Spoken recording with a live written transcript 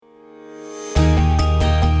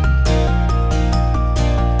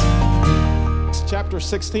chapter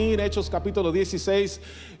 16, Hechos capítulo 16,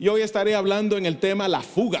 y hoy estaré hablando en el tema la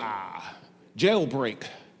fuga, jailbreak.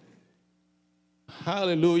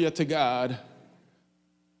 Hallelujah to God.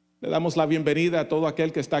 Le damos la bienvenida a todo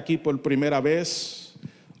aquel que está aquí por primera vez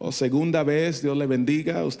o segunda vez. Dios le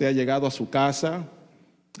bendiga. Usted ha llegado a su casa.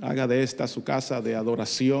 Haga de esta su casa de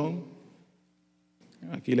adoración.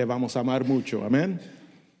 Aquí le vamos a amar mucho. Amén.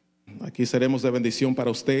 Aquí seremos de bendición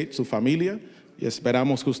para usted, su familia, y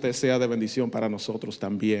esperamos que usted sea de bendición para nosotros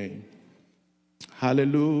también.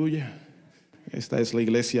 Aleluya. Esta es la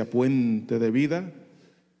iglesia Puente de Vida.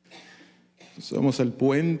 Somos el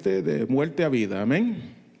puente de muerte a vida.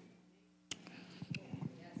 Amén.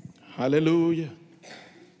 Aleluya.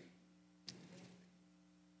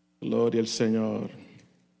 Gloria al Señor.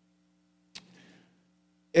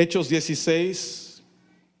 Hechos 16.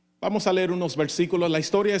 Vamos a leer unos versículos. La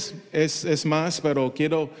historia es más, pero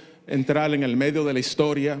quiero entrar en el medio de la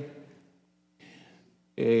historia.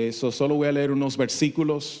 Solo voy a leer unos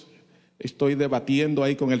versículos. Estoy debatiendo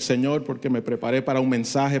ahí con el Señor porque me preparé para un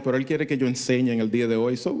mensaje, pero Él quiere que yo enseñe en el día de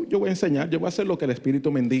hoy. Yo voy a enseñar, yo voy a hacer lo que el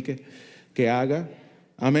Espíritu me indique que haga.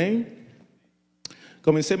 Amén.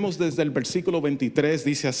 Comencemos desde el versículo 23,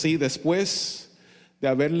 dice así: después de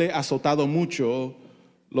haberle azotado mucho,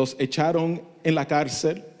 los echaron en la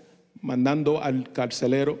cárcel, mandando al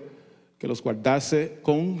carcelero que los guardase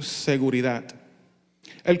con seguridad,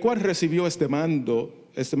 el cual recibió este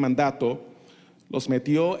mandato, los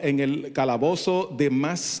metió en el calabozo de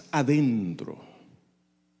más adentro.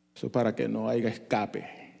 Eso para que no haya escape.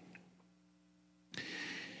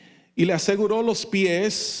 Y le aseguró los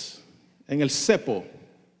pies en el cepo.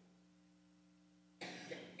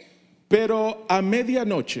 Pero a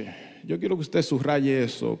medianoche, yo quiero que usted subraye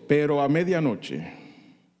eso, pero a medianoche,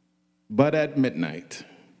 but at midnight,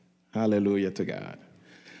 hallelujah to God,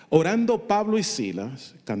 orando Pablo y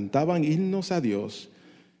Silas, cantaban himnos a Dios,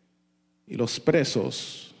 y los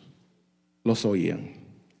presos los oían.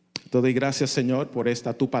 Te doy gracias, Señor, por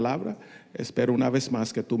esta tu palabra. Espero una vez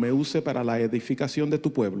más que tú me uses para la edificación de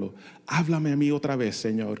tu pueblo. Háblame a mí otra vez,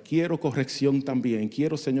 Señor. Quiero corrección también.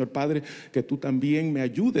 Quiero, Señor Padre, que tú también me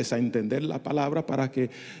ayudes a entender la palabra para que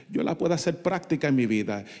yo la pueda hacer práctica en mi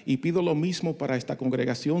vida. Y pido lo mismo para esta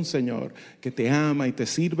congregación, Señor, que te ama y te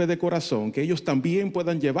sirve de corazón. Que ellos también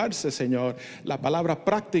puedan llevarse, Señor, la palabra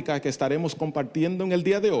práctica que estaremos compartiendo en el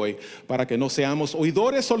día de hoy, para que no seamos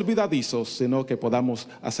oidores olvidadizos, sino que podamos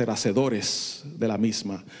hacer hacedores de la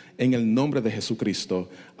misma. En el nombre de Jesucristo.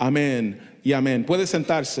 Amén y amén. Puede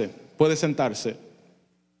sentarse, puede sentarse.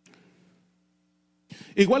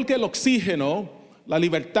 Igual que el oxígeno, la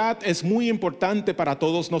libertad es muy importante para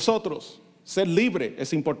todos nosotros. Ser libre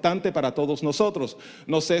es importante para todos nosotros.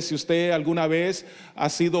 No sé si usted alguna vez ha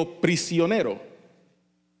sido prisionero.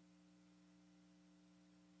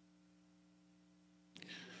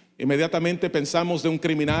 Inmediatamente pensamos de un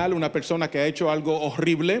criminal, una persona que ha hecho algo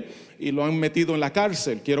horrible y lo han metido en la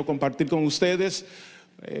cárcel. Quiero compartir con ustedes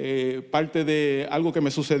parte de algo que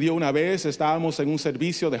me sucedió una vez. Estábamos en un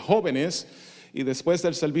servicio de jóvenes y después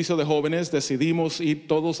del servicio de jóvenes decidimos ir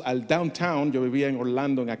todos al downtown. Yo vivía en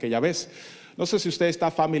Orlando en aquella vez. No sé si usted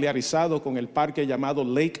está familiarizado con el parque llamado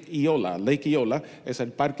Lake Eola. Lake Eola es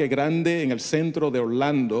el parque grande en el centro de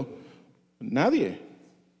Orlando. Nadie.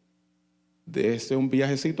 Dese un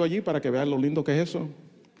viajecito allí para que vean lo lindo que es eso.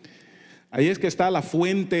 Ahí es que está la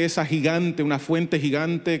fuente esa gigante, una fuente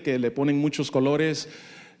gigante que le ponen muchos colores,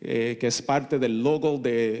 que es parte del logo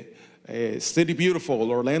de City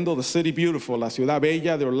Beautiful, Orlando, the City Beautiful, la ciudad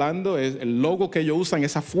bella de Orlando. Es el logo que ellos usan,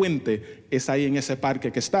 esa fuente, es ahí en ese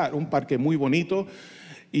parque que está, un parque muy bonito.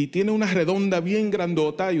 Y tiene una redonda bien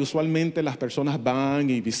grandota y usualmente las personas van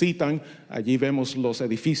y visitan. Allí vemos los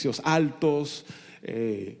edificios altos,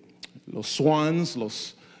 los swans,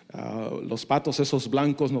 los patos esos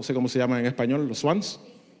blancos, no sé cómo se llaman en español, los swans.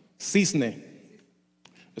 Cisne.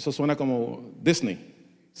 Eso suena como Disney.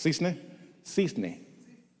 Cisne.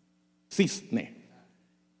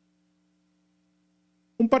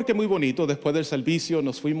 Un parque muy bonito. Después del servicio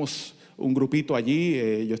nos fuimos un grupito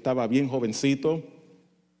allí. Yo estaba bien jovencito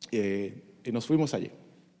y nos fuimos allí.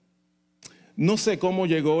 No sé cómo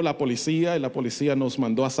llegó la policía y la policía nos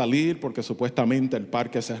mandó a salir porque supuestamente el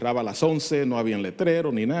parque cerraba a las 11, no había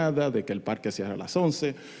letrero ni nada de que el parque cierra a las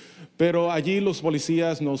 11, pero allí los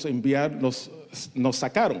policías nos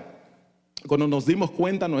sacaron. Cuando nos dimos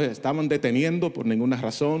cuenta nos estaban deteniendo por ninguna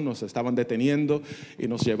razón, nos estaban deteniendo y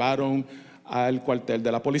nos llevaron al cuartel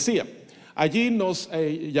de la policía. Allí nos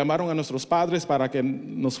llamaron a nuestros padres para que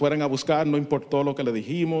nos fueran a buscar. No importó lo que le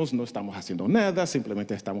dijimos, no estamos haciendo nada,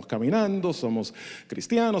 simplemente estamos caminando, somos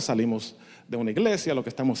cristianos, salimos de una iglesia, lo que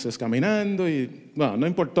estamos es caminando y no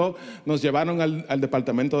importó. Nos llevaron al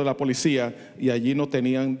departamento de la policía y allí nos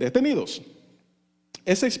tenían detenidos.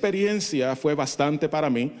 Esa experiencia fue bastante para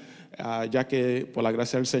mí, ya que por la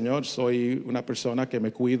gracia del Señor soy una persona que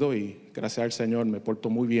me cuido y gracias al Señor me porto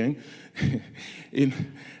muy bien. Y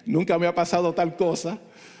nunca me ha pasado tal cosa.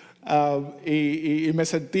 Y me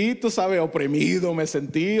sentí, tú sabes, oprimido, me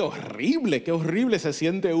sentí horrible. Qué horrible se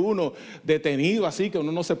siente uno detenido así, que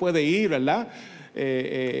uno no se puede ir, ¿verdad?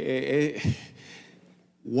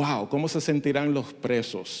 Wow, ¿cómo se sentirán los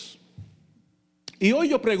presos? Y hoy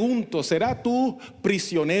yo pregunto, ¿será tú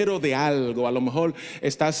prisionero de algo? A lo mejor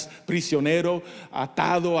estás prisionero,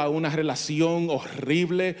 atado a una relación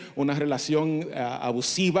horrible, una relación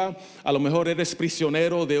abusiva. A lo mejor eres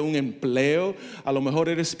prisionero de un empleo. A lo mejor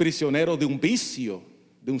eres prisionero de un vicio,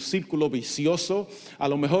 de un círculo vicioso. A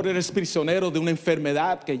lo mejor eres prisionero de una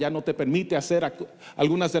enfermedad que ya no te permite hacer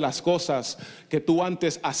algunas de las cosas que tú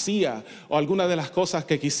antes hacías, o algunas de las cosas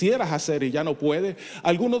que quisieras hacer y ya no puedes.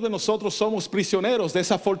 Algunos de nosotros somos prisioneros.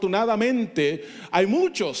 Desafortunadamente hay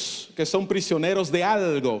muchos que son prisioneros de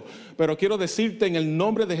algo, pero quiero decirte en el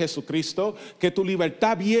nombre de Jesucristo que tu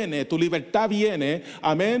libertad viene,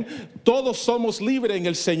 amén. Todos somos libres en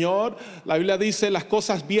el Señor. La Biblia dice: las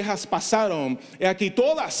cosas viejas pasaron, y aquí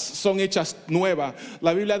todas son hechas nuevas.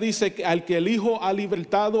 La Biblia dice que al que el Hijo ha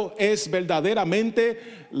libertado es verdaderamente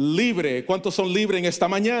libre. ¿Cuántos son libres en esta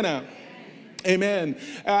mañana? Amén.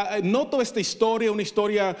 Noto esta historia, una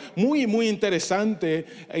historia muy, muy interesante,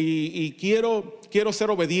 y quiero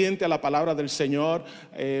ser obediente a la palabra del Señor.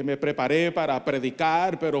 Me preparé para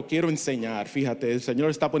predicar, pero quiero enseñar. Fíjate, el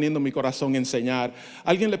Señor está poniendo en mi corazón enseñar.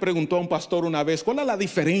 Alguien le preguntó a un pastor una vez: ¿cuál es la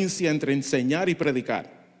diferencia entre enseñar y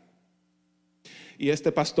predicar? Y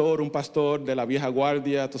este pastor, un pastor de la vieja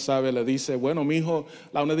guardia, tú sabes, le dice: bueno, mijo,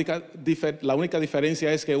 la única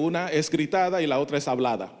diferencia es que una es gritada y la otra es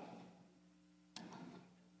hablada.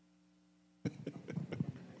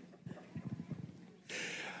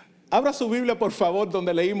 Abra su Biblia, por favor,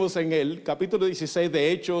 donde leímos en el capítulo 16 de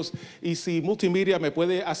Hechos. Y si multimedia me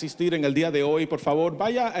puede asistir en el día de hoy, por favor,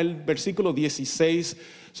 vaya al versículo 16.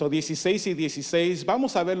 Son 16 y 16.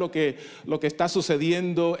 Vamos a ver lo que está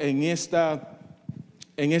sucediendo en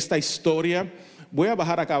esta historia. Voy a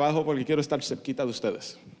bajar acá abajo porque quiero estar cerquita de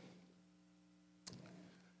ustedes.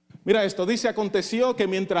 Mira esto, dice: aconteció que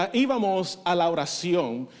mientras íbamos a la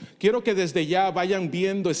oración, quiero que desde ya vayan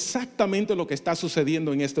viendo exactamente lo que está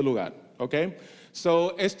sucediendo en este lugar, ¿ok?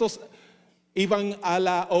 Estos iban a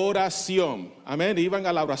la oración, amén, iban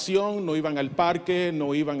a la oración, no iban al parque,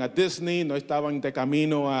 no iban a Disney, no estaban de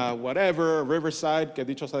camino a whatever, Riverside, que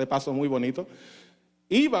dicho sea de paso muy bonito.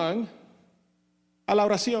 Iban a la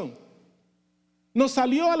oración. Nos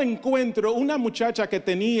salió al encuentro una muchacha que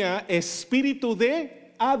tenía espíritu de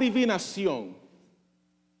adivinación.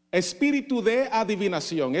 Espíritu de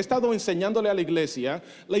adivinación. He estado enseñándole a la iglesia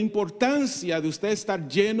la importancia de usted estar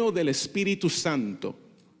lleno del Espíritu Santo.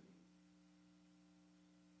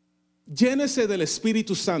 Llénese del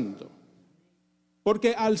Espíritu Santo.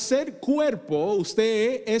 Porque al ser cuerpo,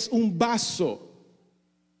 usted es un vaso.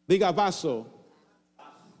 Diga vaso.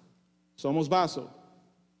 Somos vaso.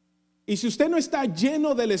 Y si usted no está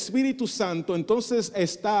lleno del Espíritu Santo, entonces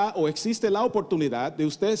existe la oportunidad de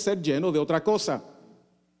usted ser lleno de otra cosa.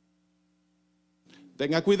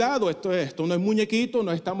 Tenga cuidado, esto no es muñequito,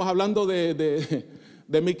 no estamos hablando de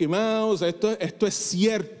Mickey Mouse, esto es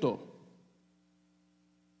cierto.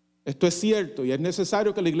 Esto es cierto y es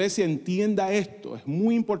necesario que la iglesia entienda esto, es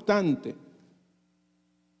muy importante.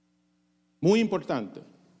 Muy importante.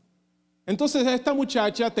 Entonces esta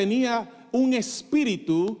muchacha tenía un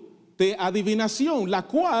espíritu de adivinación, la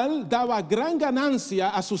cual daba gran ganancia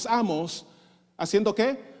a sus amos. ¿Haciendo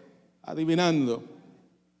qué? Adivinando.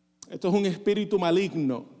 Esto es un espíritu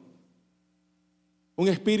maligno. Un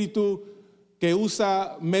espíritu que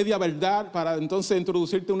usa media verdad para entonces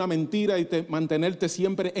introducirte una mentira y mantenerte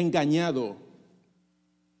siempre engañado.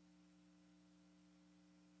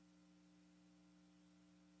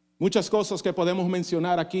 Muchas cosas que podemos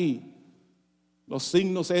mencionar aquí. Los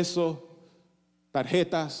signos esos,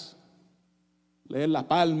 tarjetas, leer la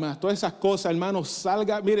palma, todas esas cosas, hermanos,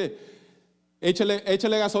 salga, mire,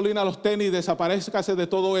 échale gasolina a los tenis, desaparezcase de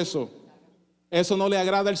todo eso. Eso no le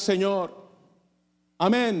agrada al Señor.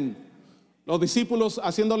 Amén. Los discípulos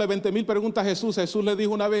haciéndole 20,000 preguntas a Jesús le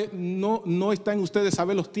dijo una vez: no están ustedes a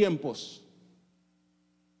ver los tiempos.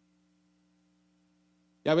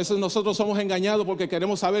 Y a veces nosotros somos engañados porque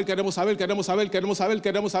queremos saber.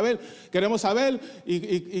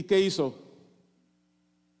 ¿Y qué hizo?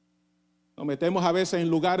 Nos metemos a veces en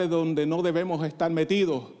lugares donde no debemos estar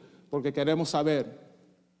metidos porque queremos saber.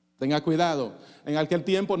 Tenga cuidado. En aquel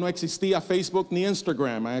tiempo no existía Facebook ni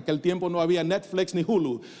Instagram. En aquel tiempo no había Netflix ni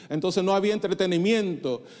Hulu. Entonces no había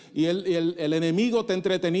entretenimiento. Y el enemigo te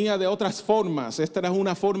entretenía de otras formas. Esta era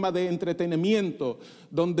una forma de entretenimiento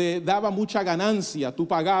donde daba mucha ganancia. Tú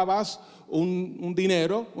pagabas un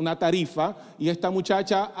dinero, una tarifa, y esta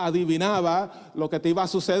muchacha adivinaba lo que te iba a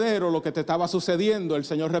suceder o lo que te estaba sucediendo. El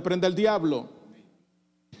Señor reprende al diablo.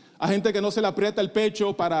 Hay gente que no se le aprieta el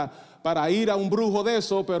pecho para ir a un brujo de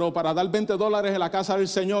eso, pero para dar $20 en la casa del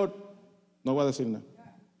Señor, no voy a decir nada.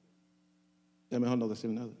 Es mejor no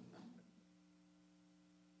decir nada.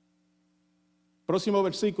 Próximo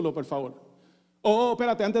versículo, por favor.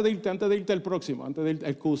 Espérate, antes de irte el próximo,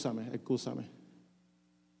 excúsame.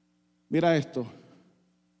 Mira esto.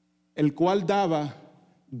 El cual daba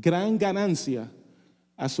gran ganancia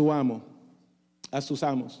a su amo, a sus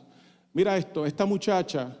amos. Mira esto, esta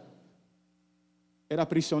muchacha era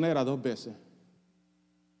prisionera 2 veces.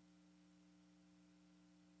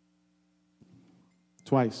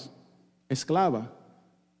 Twice. Esclava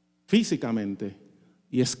físicamente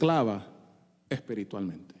y esclava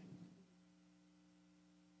espiritualmente.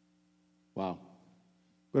 Wow.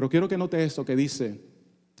 Pero quiero que note esto que dice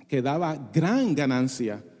que daba gran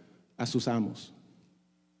ganancia a sus amos.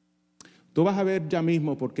 Tú vas a ver ya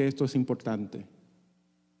mismo por qué esto es importante.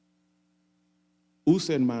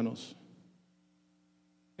 Use, hermanos,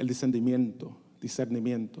 el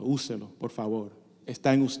discernimiento, úselo, por favor.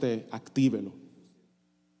 Está en usted, actívelo.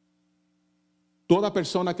 Toda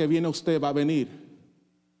persona que viene a usted va a venir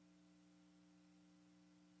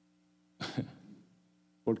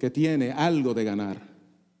porque tiene algo de ganar.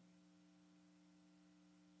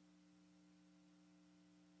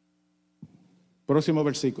 Próximo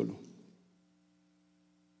versículo.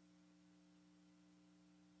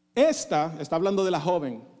 Esta está hablando de la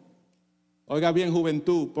joven. Oiga bien,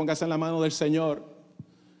 juventud, póngase en la mano del Señor.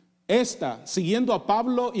 Esta, siguiendo a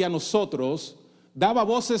Pablo y a nosotros, daba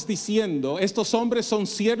voces diciendo: estos hombres son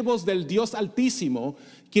siervos del Dios Altísimo,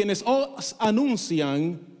 quienes os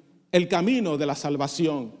anuncian el camino de la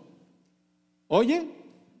salvación. Oye,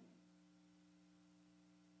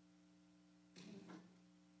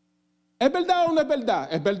 ¿es verdad o no es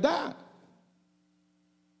verdad? Es verdad.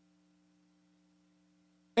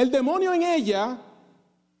 El demonio en ella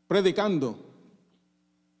predicando.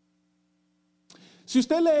 Si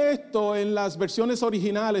usted lee esto en las versiones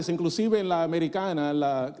originales, inclusive en la americana,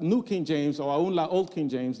 la New King James o aún la Old King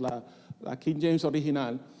James, la King James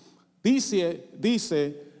original, dice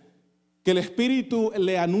que el Espíritu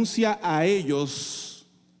le anuncia a ellos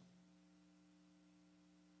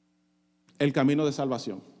el camino de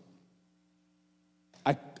salvación.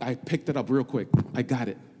 I picked it up real quick. I got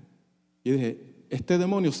it. Y dije, este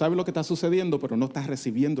demonio sabe lo que está sucediendo, pero no está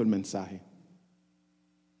recibiendo el mensaje.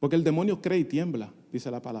 Porque el demonio cree y tiembla, dice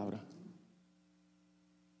la palabra.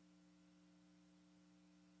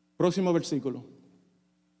 Próximo versículo.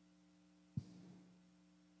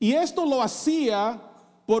 Y esto lo hacía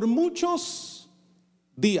por muchos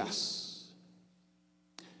días.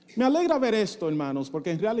 Me alegra ver esto, hermanos,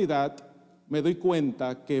 porque en realidad me doy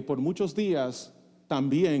cuenta que por muchos días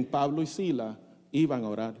también Pablo y Sila iban a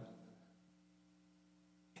orar.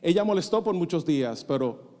 Ella molestó por muchos días,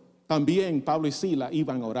 pero también Pablo y Sila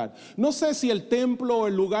iban a orar. No sé si el templo o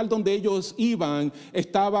el lugar donde ellos iban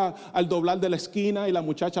estaba al doblar de la esquina y la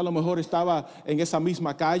muchacha a lo mejor estaba en esa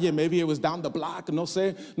misma calle. Maybe it was down the block. No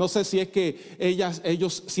sé si es que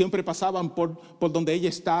ellos siempre pasaban por donde ella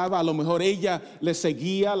estaba. A lo mejor ella les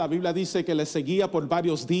seguía. La Biblia dice que les seguía por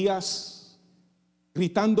varios días,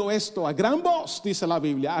 gritando esto a gran voz, dice la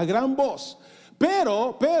Biblia, a gran voz.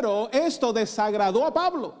 Pero esto desagradó a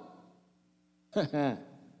Pablo.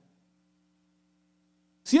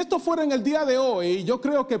 Si esto fuera en el día de hoy, yo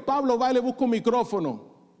creo que Pablo va y le busca un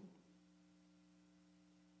micrófono.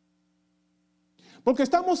 Porque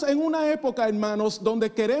estamos en una época, hermanos,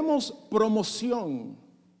 donde queremos promoción,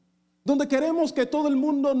 donde queremos que todo el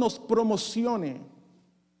mundo nos promocione.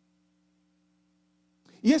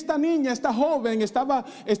 Y esta niña, esta joven, estaba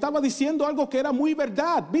diciendo algo que era muy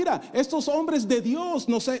verdad. Mira, estos hombres de Dios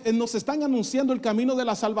nos están anunciando el camino de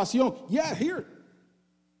la salvación. Yeah, here.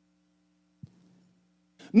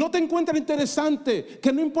 ¿No te encuentras interesante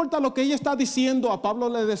que no importa lo que ella está diciendo, a Pablo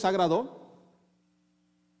le desagradó?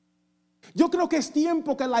 Yo creo que es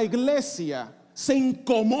tiempo que la iglesia se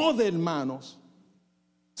incomode, hermanos.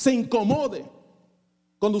 Se incomode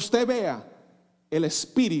cuando usted vea el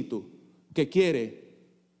espíritu que quiere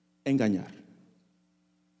engañar.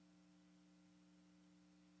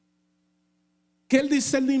 Que el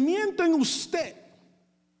discernimiento en usted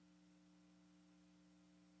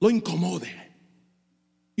lo incomode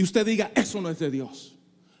y usted diga, eso no es de Dios.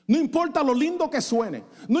 No importa lo lindo que suene,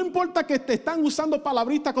 no importa que te están usando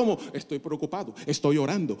palabritas como estoy preocupado, estoy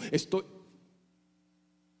orando,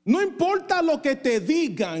 no importa lo que te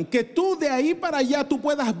digan, que tú de ahí para allá tú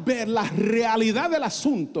puedas ver la realidad del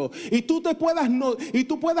asunto y tú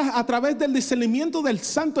puedas a través del discernimiento del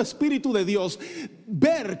Santo Espíritu de Dios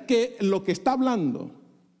ver que lo que está hablando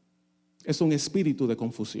es un espíritu de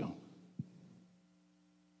confusión.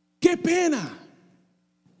 Qué pena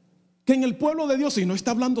que en el pueblo de Dios, y no está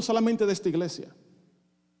hablando solamente de esta iglesia,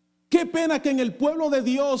 qué pena que en el pueblo de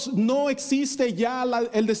Dios no existe ya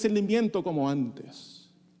el discernimiento como antes.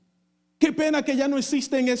 Qué pena que ya no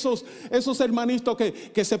existen esos hermanitos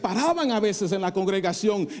que se paraban a veces en la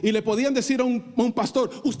congregación y le podían decir a un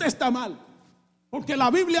pastor, usted está mal, porque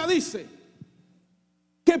la Biblia dice.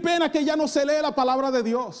 Qué pena que ya no se lee la palabra de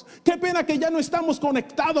Dios. Qué pena que ya no estamos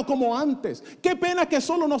conectados como antes. Qué pena que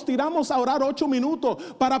solo nos tiramos a orar 8 minutos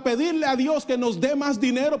para pedirle a Dios que nos dé más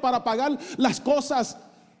dinero para pagar las cosas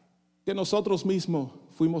que nosotros mismos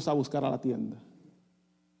fuimos a buscar a la tienda.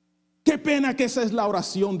 Qué pena que esa es la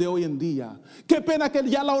oración de hoy en día. Qué pena que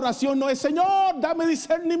ya la oración no es, Señor, dame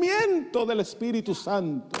discernimiento del Espíritu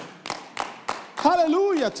Santo.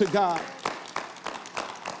 Aleluya to God.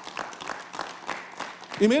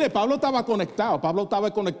 Y mire, Pablo estaba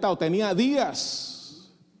conectado. Tenía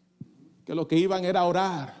días que lo que iban era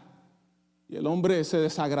orar. Y el hombre se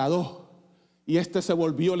desagradó. Y se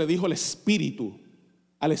volvió, le dijo al Espíritu,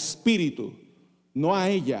 no a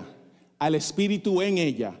ella, al Espíritu en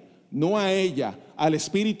ella. No a ella, al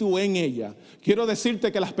Espíritu en ella. Quiero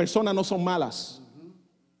decirte que las personas no son malas.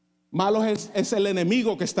 Malo es el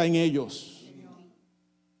enemigo que está en ellos.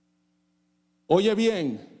 Oye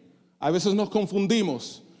bien, a veces nos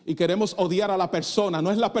confundimos y queremos odiar a la persona. No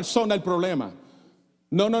es la persona el problema.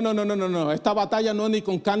 No. Esta batalla no es ni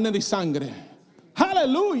con carne ni sangre.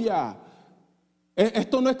 Aleluya.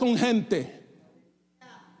 Esto no es con gente.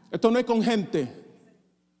 Esto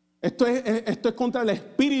es contra el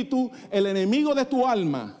espíritu, el enemigo de tu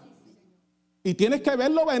alma. Y tienes que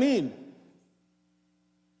verlo venir.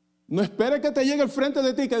 No esperes que te llegue al frente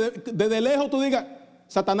de ti, que desde lejos tú digas,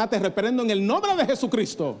 Satanás, te reprendo en el nombre de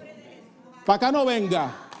Jesucristo. Para acá no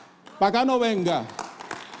venga.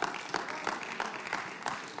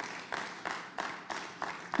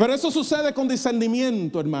 Pero eso sucede con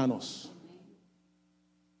discernimiento, hermanos.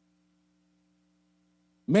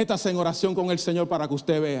 Métase en oración con el Señor para que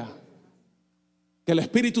usted vea que el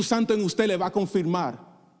Espíritu Santo en usted le va a confirmar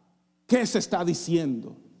qué se está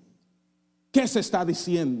diciendo.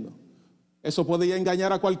 Eso podría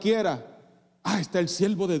engañar a cualquiera. Está el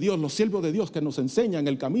siervo de Dios, los siervos de Dios que nos enseñan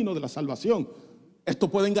el camino de la salvación. Esto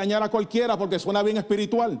puede engañar a cualquiera porque suena bien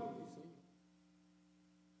espiritual.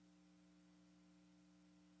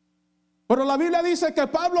 Pero la Biblia dice que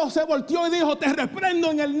Pablo se volteó y dijo, te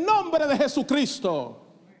reprendo en el nombre de Jesucristo.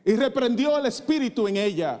 Y reprendió el espíritu en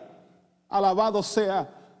ella. Alabado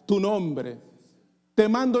sea tu nombre. Te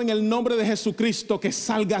mando en el nombre de Jesucristo que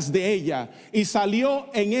salgas de ella. Y salió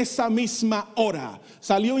en esa misma hora.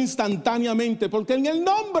 Salió instantáneamente. Porque en el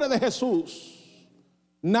nombre de Jesús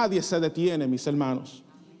nadie se detiene, mis hermanos.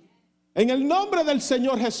 En el nombre del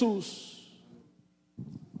Señor Jesús.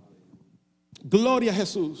 Gloria a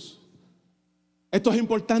Jesús. Esto es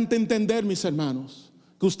importante entender, mis hermanos,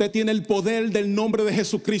 que usted tiene el poder del nombre de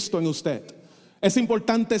Jesucristo en usted. Es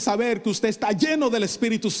importante saber que usted está lleno del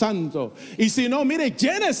Espíritu Santo. Y si no, mire,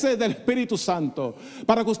 llénese del Espíritu Santo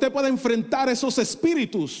para que usted pueda enfrentar esos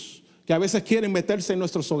espíritus que a veces quieren meterse en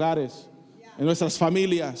nuestros hogares, en nuestras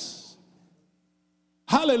familias.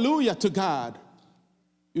 Aleluya to God.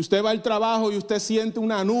 Y usted va al trabajo y usted siente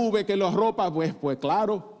una nube que lo arropa, pues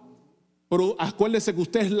claro. Pero acuérdese que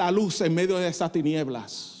usted es la luz en medio de esas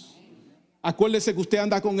tinieblas. Acuérdese que usted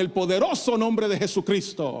anda con el poderoso nombre de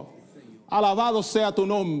Jesucristo. Alabado sea tu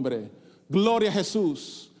nombre. Gloria a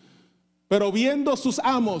Jesús. Pero viendo sus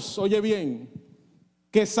amos, oye bien,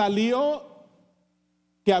 que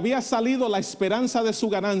había salido la esperanza de su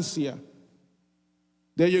ganancia.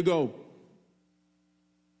 There you go.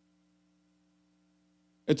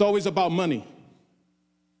 It's always about money.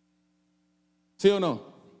 ¿Sí o no?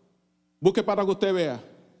 Busque para que usted vea.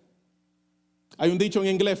 Hay un dicho en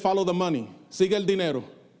inglés, follow the money. Sigue el dinero.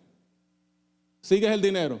 Sigues el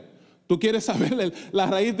dinero. ¿Tú quieres saber la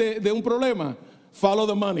raíz de un problema? Follow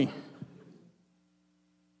the money.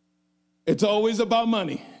 It's always about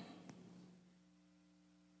money.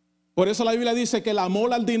 Por eso la Biblia dice que el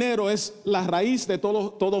amor al dinero es la raíz de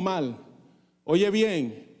todo mal. Oye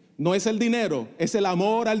bien, no es el dinero, es el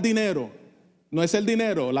amor al dinero. No es el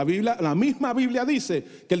dinero. La misma Biblia dice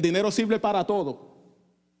que el dinero sirve para todo.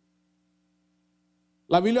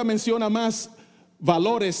 La Biblia menciona más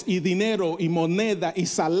valores y dinero y moneda y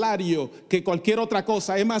salario que cualquier otra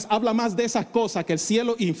cosa. Es más, habla más de esas cosas que el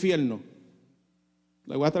cielo e infierno.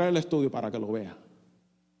 Le voy a traer el estudio para que lo vea.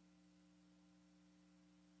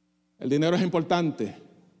 El dinero es importante,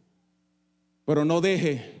 pero no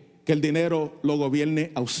deje que el dinero lo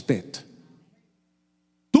gobierne a usted.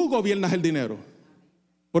 Tú gobiernas el dinero,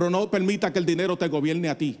 pero no permita que el dinero te gobierne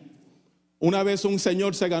a ti. Una vez un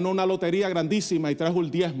señor se ganó una lotería grandísima y trajo el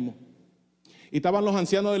diezmo. Y estaban los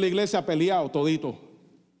ancianos de la iglesia peleados toditos.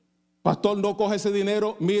 Pastor, no coge ese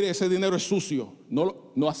dinero, mire, ese dinero es sucio.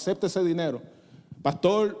 No acepte ese dinero.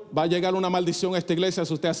 Pastor, va a llegar una maldición a esta iglesia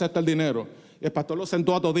si usted acepta el dinero. Y el pastor lo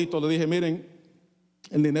sentó a toditos, le dije, miren,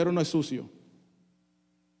 el dinero no es sucio.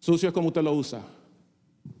 Sucio es como usted lo usa.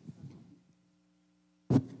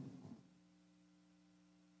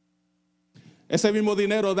 Ese mismo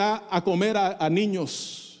dinero da a comer a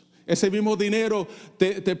niños. Ese mismo dinero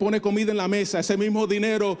te pone comida en la mesa. Ese mismo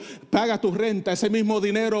dinero paga tu renta. Ese mismo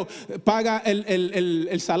dinero paga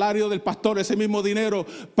el salario del pastor. Ese mismo dinero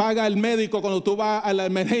paga el médico cuando tú vas a la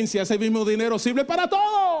emergencia. Ese mismo dinero sirve para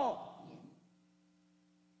todo.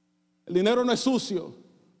 El dinero no es sucio.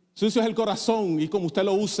 Sucio es el corazón y como usted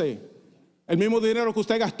lo use. El mismo dinero que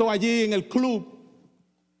usted gastó allí en el club.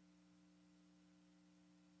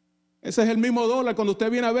 Ese es el mismo dólar. Cuando usted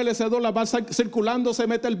viene a ver, ese dólar va circulando, se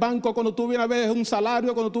mete el banco. Cuando tú vienes a ver, es un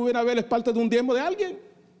salario. Cuando tú vienes a ver, es parte de un diezmo de alguien.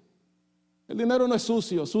 El dinero no es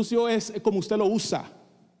sucio. Sucio es como usted lo usa.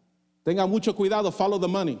 Tenga mucho cuidado, follow the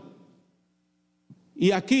money.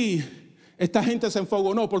 Y aquí, esta gente se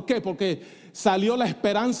enfogonó. ¿Por qué? Porque salió la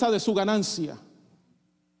esperanza de su ganancia.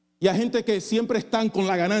 Y hay gente que siempre están con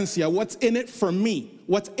la ganancia. What's in it for me?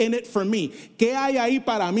 What's in it for me? ¿Qué hay ahí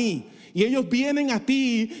para mí? Y ellos vienen a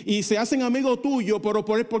ti y se hacen amigos tuyos, pero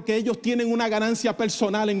porque ellos tienen una ganancia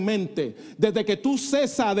personal en mente. Desde que tú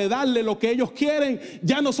cesas de darle lo que ellos quieren,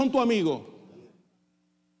 ya no son tu amigo.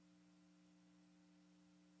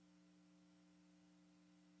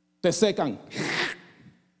 Te secan.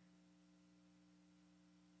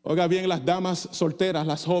 Oiga bien, las damas solteras,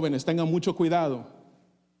 las jóvenes, tengan mucho cuidado.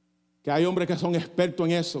 Que hay hombres que son expertos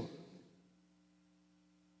en eso.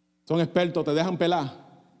 Son expertos, te dejan pelar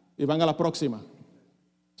y van a la próxima.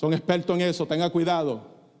 Son expertos en eso, tenga cuidado.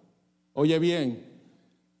 Oye bien,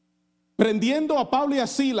 prendiendo a Pablo y a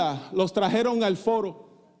Silas, los trajeron al foro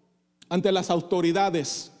ante las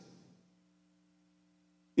autoridades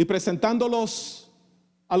y presentándolos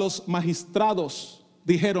a los magistrados,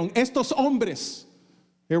 dijeron, estos hombres,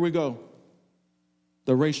 here we go,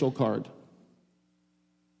 the racial card.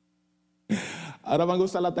 Ahora van a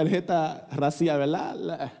usar la tarjeta racial,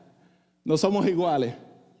 ¿verdad? No somos iguales.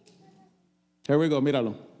 Here we go,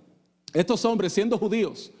 míralo. Estos hombres, siendo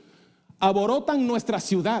judíos, alborotan nuestra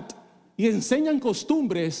ciudad y enseñan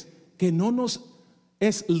costumbres que no nos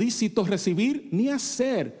es lícito recibir ni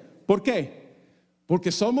hacer. ¿Por qué?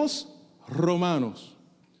 Porque somos romanos.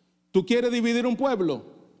 ¿Tú quieres dividir un pueblo?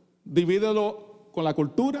 Divídelo con la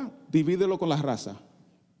cultura, divídelo con la raza.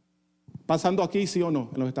 ¿Pasando aquí, sí o no,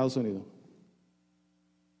 en los Estados Unidos?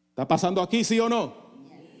 ¿Está pasando aquí, sí o no?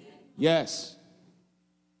 Yes.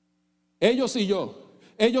 Ellos y yo,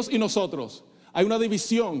 ellos y nosotros. Hay una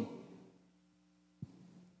división.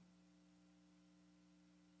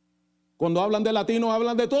 Cuando hablan de latinos,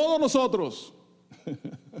 hablan de todos nosotros.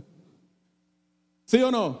 ¿Sí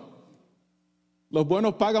o no? Los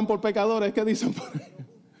buenos pagan por pecadores. ¿Qué dicen?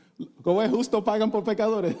 Como es justo, pagan por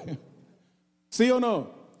pecadores. ¿Sí o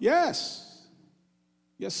no? Yes.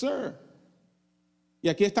 Yes, sir. Y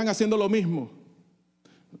aquí están haciendo lo mismo.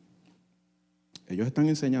 Ellos están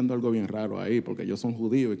enseñando algo bien raro ahí, porque ellos son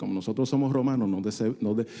judíos y como nosotros somos romanos,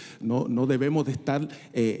 no debemos de estar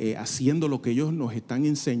haciendo lo que ellos nos están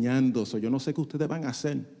enseñando. Yo no sé qué ustedes van a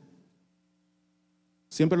hacer.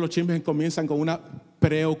 Siempre los chismes comienzan con una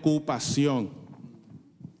preocupación.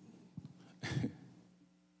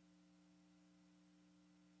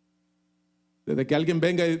 Desde que alguien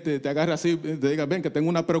venga y te agarre así, te diga, ven que tengo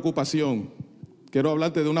una preocupación. Quiero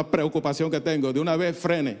hablarte de una preocupación que tengo. De una vez,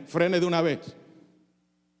 frene de una vez.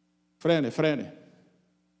 Frene.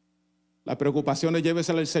 Las preocupaciones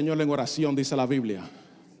llévesela al Señor en oración, dice la Biblia.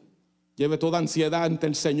 Lleve toda ansiedad ante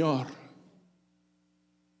el Señor.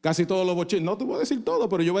 Casi todos los chismes, no te voy a decir todo,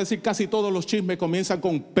 pero yo voy a decir casi todos los chismes comienzan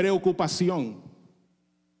con preocupación.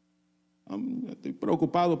 Estoy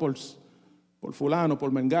preocupado por fulano,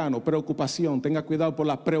 por mengano, preocupación. Tenga cuidado por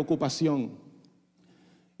la preocupación.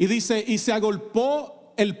 Y dice, y se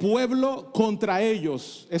agolpó el pueblo contra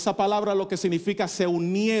ellos. Esa palabra lo que significa se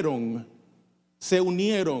unieron. Se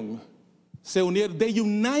unieron. Se unieron. They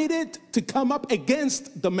united to come up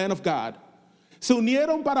against the men of God. Se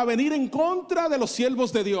unieron para venir en contra de los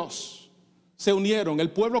siervos de Dios. Se unieron.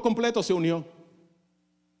 El pueblo completo se unió.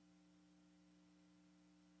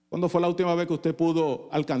 ¿Cuándo fue la última vez que usted pudo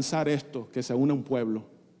alcanzar esto? Que se une un pueblo.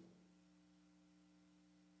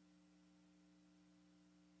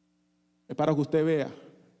 Es para que usted vea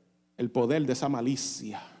el poder de esa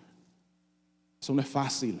malicia. Eso no es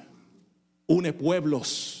fácil. Une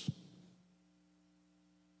pueblos.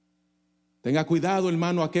 Tenga cuidado,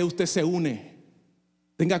 hermano, a qué usted se une.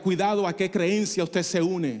 Tenga cuidado a qué creencia usted se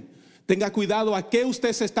une. Tenga cuidado a qué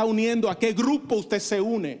usted se está uniendo, a qué grupo usted se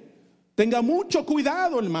une. Tenga mucho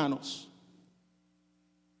cuidado, hermanos.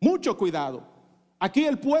 Mucho cuidado. Aquí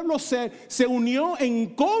el pueblo se unió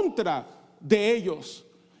en contra de ellos.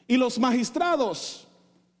 Y los magistrados,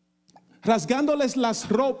 rasgándoles las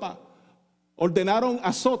ropas, ordenaron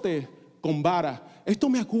azote con vara. Esto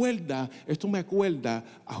me acuerda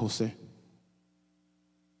a José.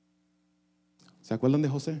 ¿Se acuerdan de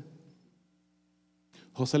José?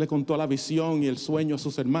 José le contó la visión y el sueño a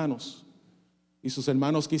sus hermanos. Y sus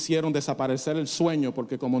hermanos quisieron desaparecer el sueño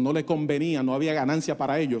porque como no le convenía, no había ganancia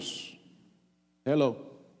para ellos.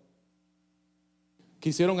 Hello.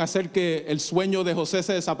 Quisieron hacer que el sueño de José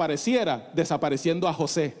se desapareciera, desapareciendo a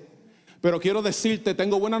José. Pero quiero decirte,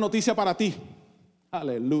 tengo buena noticia para ti.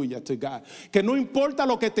 Aleluya to God. Que no importa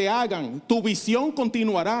lo que te hagan, tu visión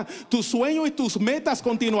continuará, tu sueño y tus metas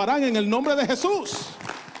continuarán en el nombre de Jesús.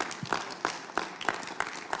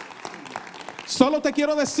 Solo te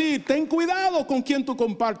quiero decir, ten cuidado con quien tú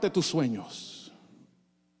compartes tus sueños.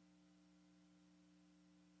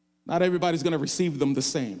 Not everybody's going to receive them the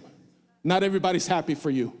same. Not everybody's happy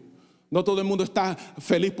for you. No todo el mundo está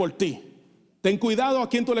feliz por ti. Ten cuidado a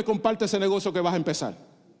quien tú le compartes ese negocio que vas a empezar.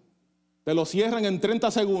 Te lo cierran en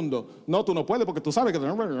 30 segundos. No, tú no puedes porque tú sabes que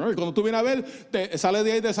cuando tú vienes a ver, te sales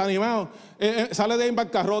de ahí desanimado, sales de ahí en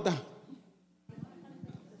bancarrota.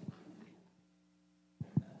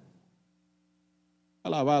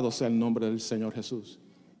 Alabado sea el nombre del Señor Jesús.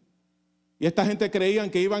 Y esta gente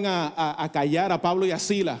creían que iban a callar a Pablo y a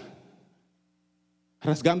Silas,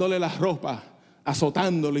 rasgándole las ropas,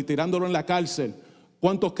 azotándolo y tirándolo en la cárcel.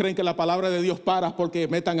 ¿Cuántos creen que la palabra de Dios para porque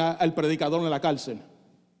metan al predicador en la cárcel?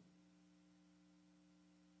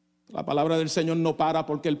 La palabra del Señor no para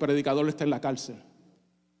porque el predicador está en la cárcel.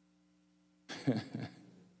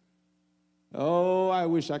 Oh, I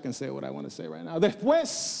wish I can say what I want to say right now.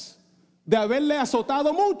 Después de haberle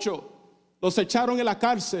azotado mucho, los echaron en la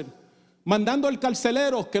cárcel, mandando al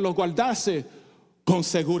carcelero que los guardase con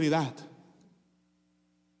seguridad.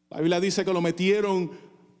 La Biblia dice que lo metieron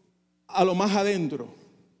a lo más adentro.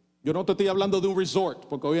 Yo no te estoy hablando de un resort,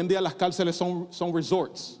 porque hoy en día las cárceles son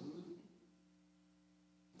resorts.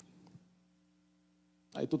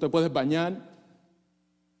 Ahí tú te puedes bañar,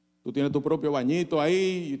 tú tienes tu propio bañito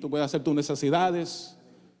ahí y tú puedes hacer tus necesidades.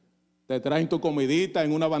 Te traen tu comidita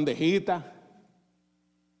en una bandejita,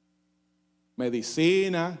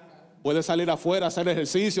 medicina, puedes salir afuera a hacer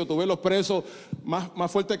ejercicio. Tú ves los presos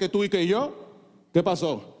más fuertes que tú y que yo. ¿Qué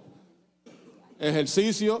pasó?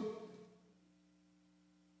 Ejercicio.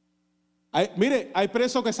 Mire, hay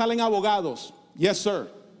presos que salen abogados. Yes,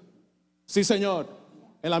 sir. Sí, señor.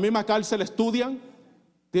 En la misma cárcel estudian,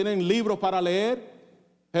 tienen libros para leer.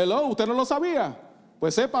 Hello, ¿usted no lo sabía?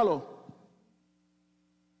 Pues sépalo.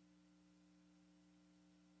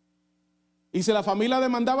 Y si la familia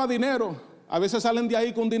demandaba dinero, a veces salen de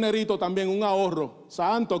ahí con un dinerito también, un ahorro.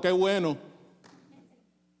 Santo, qué bueno.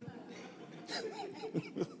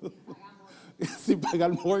 Sin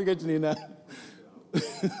pagar mortgage ni nada.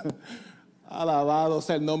 Alabado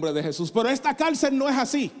sea el nombre de Jesús. Pero esta cárcel no es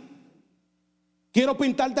así. Quiero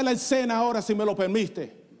pintarte la escena ahora, si me lo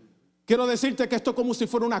permite. Quiero decirte que esto es como si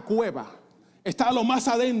fuera una cueva. Está lo más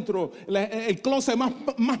adentro, el closet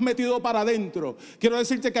más metido para adentro. Quiero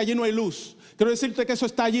decirte que allí no hay luz. Quiero decirte que eso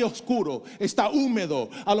está allí oscuro, está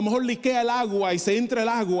húmedo. A lo mejor liquea el agua y se entra el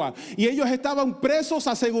agua. Y ellos estaban presos,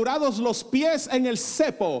 asegurados los pies en el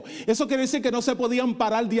cepo. Eso quiere decir que no se podían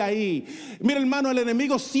parar de ahí. Mira, hermano, el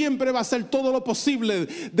enemigo siempre va a hacer todo lo posible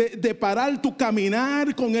de parar tu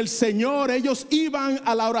caminar con el Señor. Ellos iban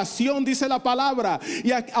a la oración, dice la palabra.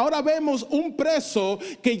 Y ahora vemos un preso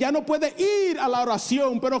que ya no puede ir a la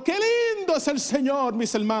oración, pero qué lindo es el Señor,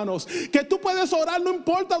 mis hermanos, que tú puedes orar no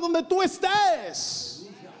importa donde tú estés.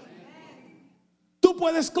 Tú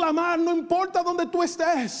puedes clamar no importa donde tú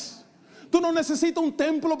estés, Tú no necesitas un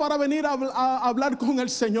templo para venir a hablar con el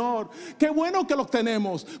Señor. Qué bueno que los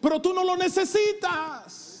tenemos, pero tú no lo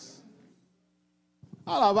necesitas.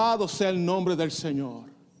 Alabado sea el nombre del Señor.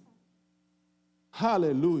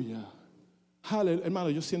 Aleluya. Hermano,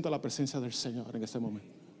 yo siento la presencia del Señor en este momento.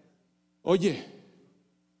 Oye,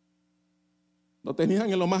 lo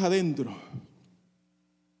tenían en lo más adentro.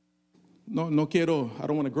 No quiero, I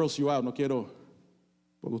don't want to gross you out, no quiero,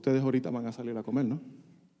 porque ustedes ahorita van a salir a comer, ¿no?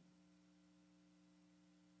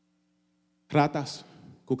 Ratas,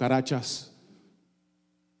 cucarachas,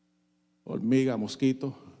 hormiga,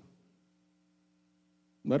 mosquito.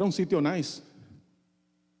 No era un sitio nice.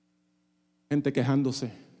 Gente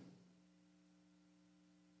quejándose.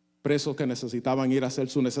 Presos que necesitaban ir a hacer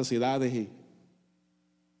sus necesidades y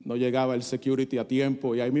no llegaba el security a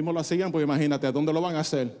tiempo. Y ahí mismo lo hacían, pues imagínate, ¿a dónde lo van a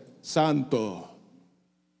hacer? Santo.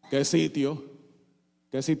 Qué sitio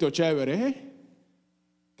chévere, ¿eh?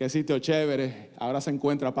 Qué sitio chévere. Ahora se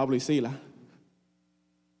encuentra Pablo y Silas.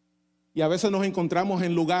 Y a veces nos encontramos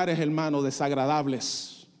en lugares, hermanos,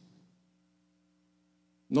 desagradables.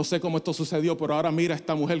 No sé cómo esto sucedió, pero ahora mira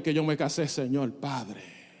esta mujer que yo me casé, Señor Padre.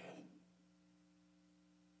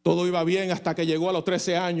 Todo iba bien hasta que llegó a los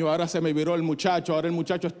 13 años. Ahora se me viró el muchacho. Ahora el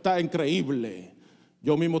muchacho está increíble.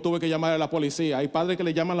 Yo mismo tuve que llamar a la policía. Hay padres que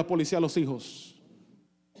le llaman a la policía a los hijos.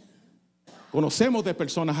 Conocemos de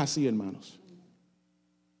personas así, hermanos.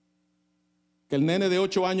 Que el nene de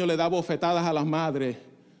 8 años le da bofetadas a las madres.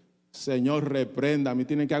 Señor, reprenda, a mí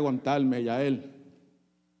tienen que aguantarme y a él.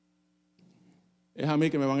 Es a mí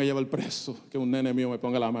que me van a llevar preso, que un nene mío me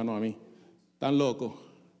ponga la mano a mí. Tan loco.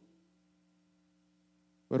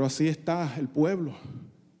 Pero así está el pueblo.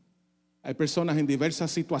 Hay personas en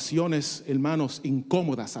diversas situaciones, hermanos,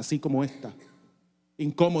 incómodas, así como esta.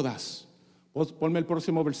 Incómodas. Ponme el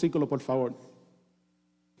próximo versículo, por favor.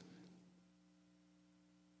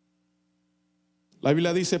 La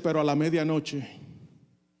Biblia dice, pero a la medianoche.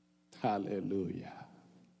 Aleluya.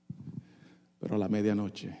 Pero a la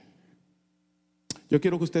medianoche. Yo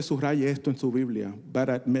quiero que usted subraye esto en su Biblia. But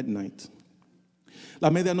at midnight. La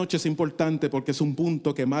medianoche es importante porque es un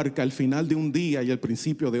punto que marca el final de un día y el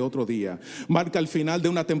principio de otro día. Marca el final de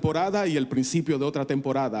una temporada y el principio de otra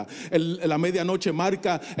temporada. La medianoche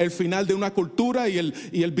marca el final de una cultura y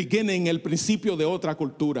el beginning, el principio de otra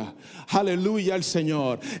cultura. Aleluya al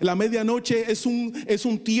Señor. La medianoche es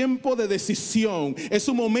un tiempo de decisión. Es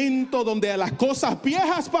un momento donde las cosas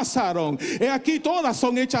viejas pasaron. He aquí todas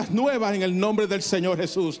son hechas nuevas en el nombre del Señor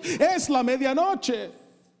Jesús. Es la medianoche.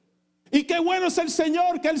 Y qué bueno es el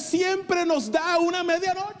Señor, que Él siempre nos da una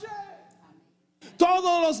medianoche.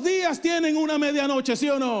 Todos los días tienen una medianoche, ¿sí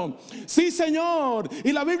o no? Sí, Señor.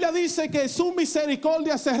 Y la Biblia dice que su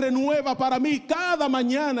misericordia se renueva para mí cada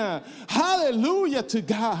mañana. Hallelujah to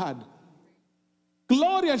God.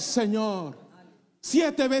 Gloria al Señor.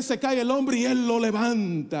 7 veces cae el hombre y Él lo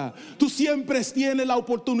levanta. Tú siempre tienes la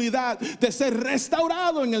oportunidad de ser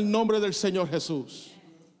restaurado en el nombre del Señor Jesús.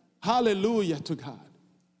 Hallelujah to God.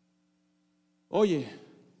 Oye,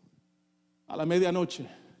 a la medianoche,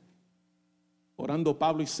 orando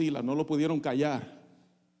Pablo y Silas, no lo pudieron callar.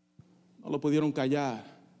 No lo pudieron callar.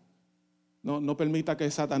 No permita que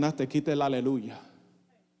Satanás te quite el aleluya.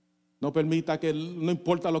 No permita que, no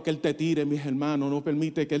importa lo que Él te tire, mis hermanos, no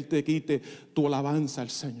permite que Él te quite tu alabanza al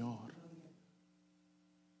Señor.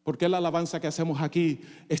 ¿Por qué la alabanza que hacemos aquí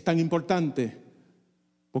es tan importante?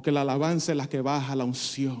 Porque la alabanza es la que baja la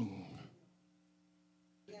unción.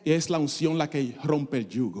 Y es la unción la que rompe el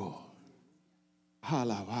yugo.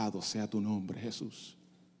 Alabado sea tu nombre, Jesús.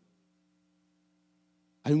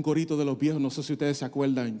 Hay un corito de los viejos, no sé si ustedes se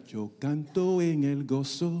acuerdan. Yo canto en el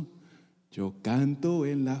gozo, yo canto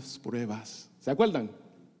en las pruebas. ¿Se acuerdan?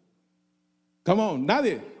 Come on,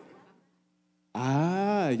 nadie.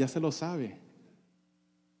 Ya se lo sabe.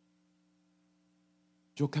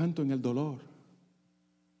 Yo canto en el dolor.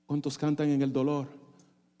 ¿Cuántos cantan en el dolor?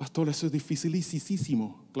 Pastor, eso es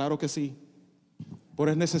dificilísimo. Claro que sí. Pero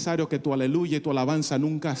es necesario que tu aleluya y tu alabanza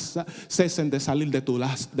nunca cesen de salir de tus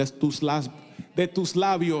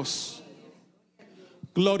labios.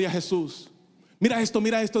 Gloria a Jesús. Mira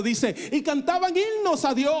esto, dice, y cantaban himnos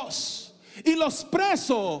a Dios, y los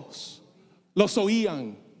presos los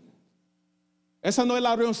oían. Esa no es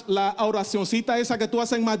la oracioncita esa que tú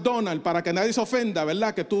haces en McDonald's para que nadie se ofenda,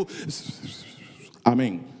 ¿verdad? Que tú,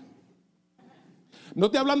 amén. No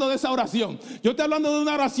estoy hablando de esa oración. Yo estoy hablando de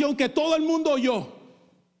una oración que todo el mundo oyó.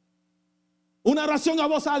 Una oración a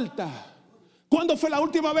voz alta. ¿Cuándo fue la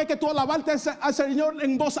última vez que tú alabaste al Señor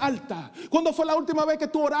en voz alta? ¿Cuándo fue la última vez que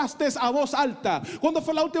tú oraste a voz alta? ¿Cuándo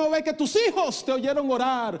fue la última vez que tus hijos te oyeron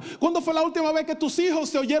orar? ¿Cuándo fue la última vez que tus hijos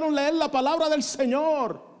te oyeron leer la palabra del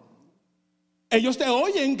Señor? Ellos te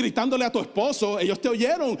oyen gritándole a tu esposo. Ellos te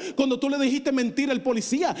oyeron cuando tú le dijiste mentira al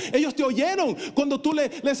policía. Ellos te oyeron cuando tú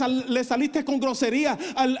le saliste con grosería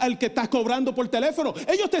al que estás cobrando por teléfono.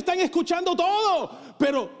 Ellos te están escuchando todo.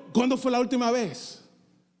 Pero ¿cuándo fue la última vez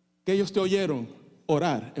que ellos te oyeron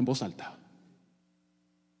orar en voz alta?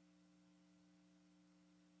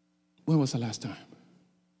 When was the last time?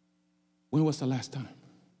 When was the last time?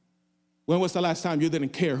 When was the last time you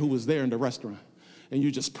didn't care who was there in the restaurant and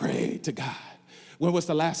you just prayed to God? When was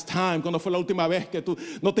the last time? ¿Cuándo fue la última vez que tú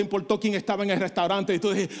no te importó quién estaba en el restaurante y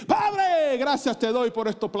tú dijiste, Padre, gracias te doy por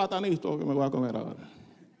estos platanitos que me voy a comer ahora?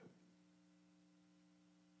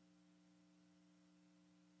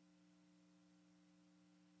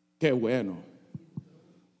 Qué bueno.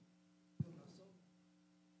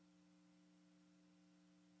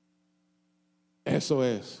 Eso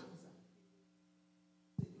es.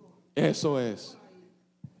 Eso es.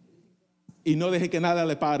 Y no deje que nada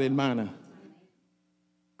le pare, hermana.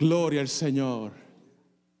 Gloria al Señor.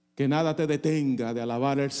 Que nada te detenga de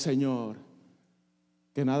alabar al Señor.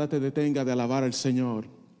 Que nada te detenga de alabar al Señor.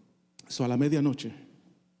 So a la medianoche.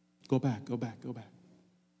 Go back.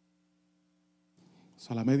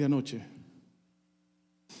 So a la medianoche.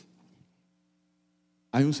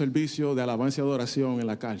 Hay un servicio de alabanza y adoración en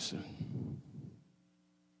la cárcel.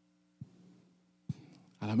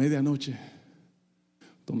 A la medianoche,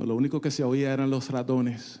 donde lo único que se oía eran los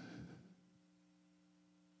ratones,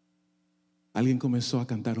 alguien comenzó a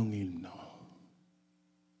cantar un himno.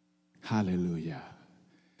 Aleluya.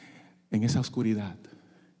 En esa oscuridad,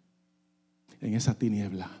 en esa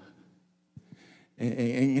tiniebla,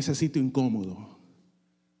 en ese sitio incómodo,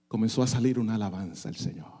 comenzó a salir una alabanza al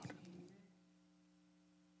Señor.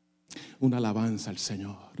 Una alabanza al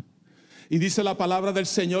Señor. Y dice la palabra del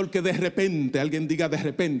Señor que de repente, alguien diga de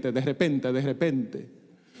repente,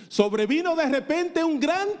 sobrevino de repente un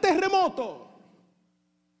gran terremoto.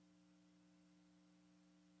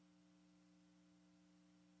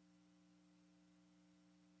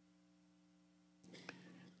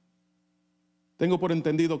 Tengo por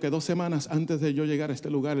entendido que 2 semanas antes de yo llegar a este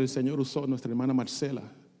lugar, el Señor usó a nuestra hermana Marcela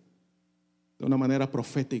de una manera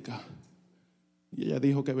profética. Y ella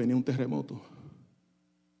dijo que venía un terremoto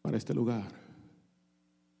para este lugar.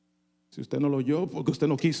 Si usted no lo oyó, porque usted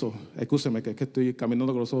no quiso. Excúseme que estoy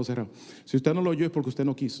caminando con los ojos cerrados. Si usted no lo oyó es porque usted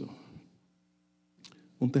no quiso.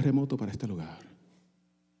 Un terremoto para este lugar.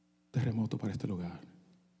 Terremoto para este lugar.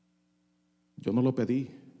 Yo no lo pedí.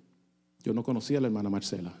 Yo no conocía a la hermana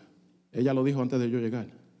Marcela. Ella lo dijo antes de yo llegar.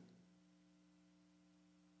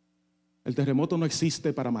 El terremoto no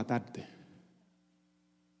existe para matarte.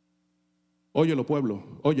 Óyelo, pueblo,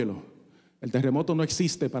 óyelo. El terremoto no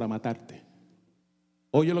existe para matarte.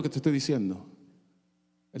 Oye lo que te estoy diciendo.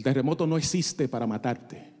 El terremoto no existe para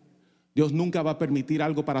matarte. Dios nunca va a permitir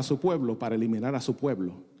algo para su pueblo, para eliminar a su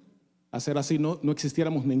pueblo. Hacer así no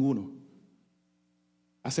existiéramos ninguno.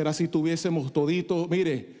 Hacer así tuviésemos todito,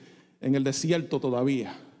 mire, en el desierto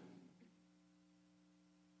todavía.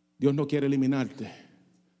 Dios no quiere eliminarte.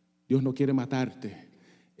 Dios no quiere matarte.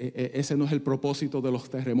 Ese no es el propósito de los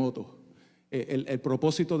terremotos. El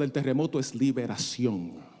propósito del terremoto es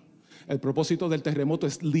liberación. El propósito del terremoto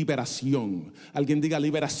es liberación. Alguien diga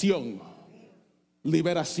liberación.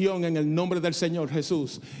 Liberación en el nombre del Señor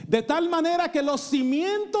Jesús. De tal manera que los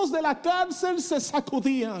cimientos de la cárcel se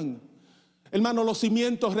sacudían. Hermano, los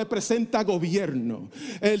cimientos representan gobierno.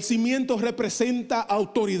 El cimiento representa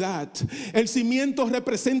autoridad. El cimiento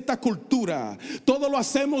representa cultura. Todo lo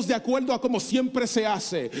hacemos de acuerdo a como siempre se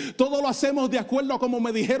hace. Todo lo hacemos de acuerdo a como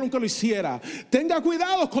me dijeron que lo hiciera. Tenga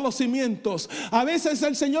cuidado con los cimientos. A veces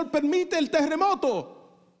el Señor permite el terremoto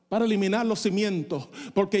para eliminar los cimientos,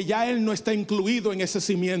 porque ya Él no está incluido en ese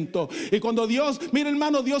cimiento. Y cuando Dios, mire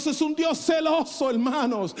hermano, Dios es un Dios celoso,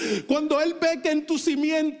 hermanos. Cuando Él ve que en tus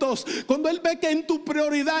cimientos, cuando Él ve que en tu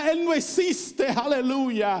prioridad Él no existe,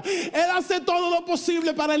 aleluya, Él hace todo lo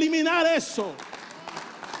posible para eliminar eso.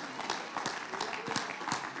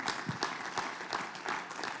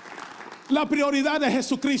 La prioridad es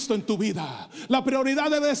Jesucristo en tu vida. La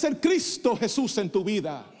prioridad debe ser Cristo Jesús en tu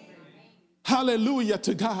vida. Aleluya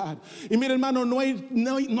to God. Y mire hermano, no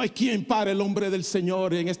hay quien pare el nombre del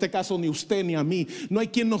Señor. En este caso ni usted ni a mí. No hay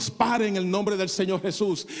quien nos pare en el nombre del Señor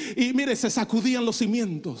Jesús. Y mire, se sacudían los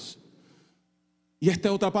cimientos. Y esta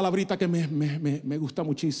es otra palabrita que me gusta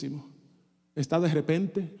muchísimo. Está de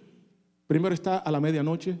repente. Primero está a la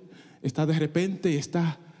medianoche. Está de repente y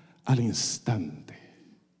está al instante.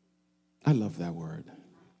 I love that word.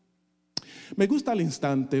 Me gusta al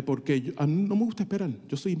instante porque no me gusta esperar.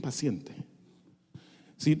 Yo soy impaciente.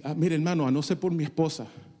 Mire hermano, a no ser por mi esposa,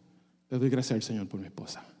 le doy gracias al Señor por mi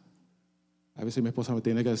esposa. A veces mi esposa me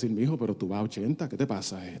tiene que decir, mi hijo, pero tú vas a 80, ¿qué te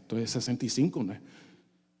pasa? Esto es 65, ¿no?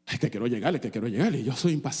 Es que quiero llegar, y yo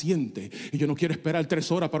soy impaciente y yo no quiero esperar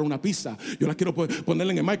 3 horas para una pizza. Yo la quiero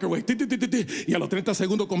ponerla en el microwave y a los 30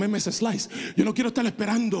 segundos comerme ese slice. Yo no quiero estar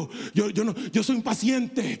esperando. Yo soy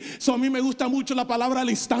impaciente. A mí me gusta mucho la palabra al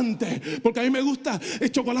instante, porque a mí me gusta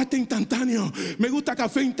el chocolate instantáneo, me gusta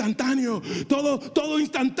café instantáneo, todo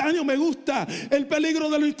instantáneo me gusta. El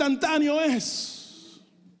peligro de lo instantáneo es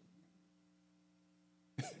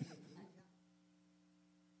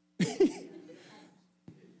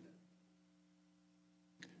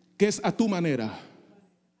que es a tu manera.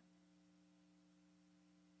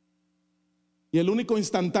 Y el único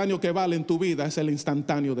instantáneo que vale en tu vida es el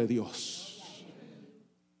instantáneo de Dios.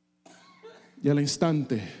 Y al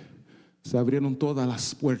instante se abrieron todas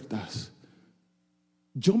las puertas.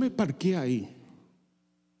 Yo me parqué ahí.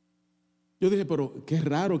 Yo dije, pero qué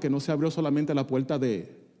raro que no se abrió solamente la puerta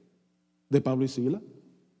de Pablo y Sila.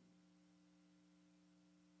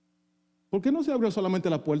 ¿Por qué no se abrió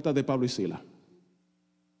solamente la puerta de Pablo y Sila?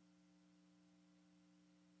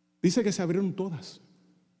 Dice que se abrieron todas.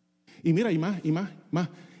 Y mira, y más.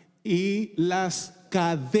 Y las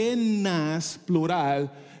cadenas,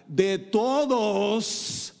 plural, de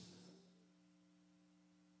todos.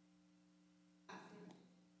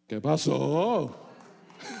 ¿Qué pasó?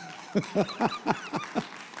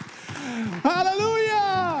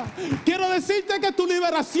 ¡Aleluya! Quiero decirte que tu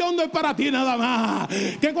liberación no es para ti nada más.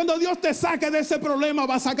 Que cuando Dios te saque de ese problema,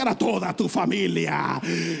 va a sacar a toda tu familia.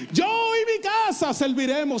 Yo y mi casa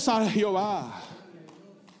serviremos a Jehová.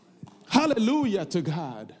 Aleluya to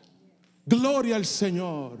God. Gloria al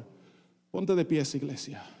Señor. Ponte de pies,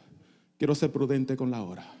 iglesia. Quiero ser prudente con la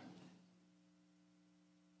hora.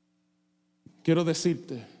 Quiero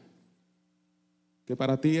decirte que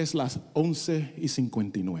para ti es las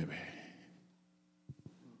 11:59.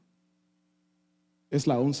 Es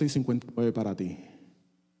la 11:59 para ti.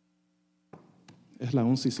 Es la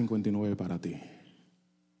 11:59 para ti.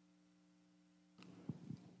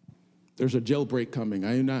 There's a jailbreak coming.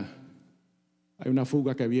 Hay una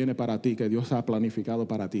fuga que viene para ti, que Dios ha planificado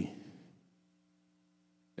para ti.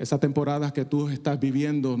 Esa temporada que tú estás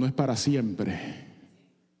viviendo no es para siempre.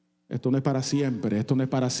 Esto no es para siempre. Esto no es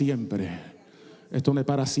para siempre. Esto no es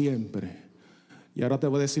para siempre. Y ahora te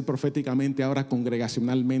voy a decir proféticamente, ahora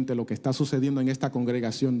congregacionalmente, lo que está sucediendo en esta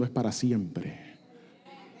congregación no es para siempre.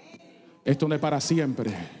 Esto no es para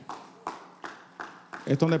siempre.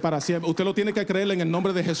 Esto no es para siempre. Usted lo tiene que creer en el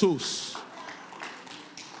nombre de Jesús.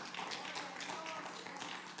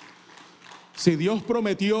 Si Dios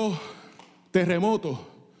prometió terremoto,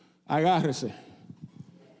 agárrese.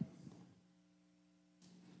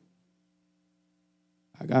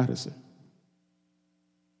 Agárrese.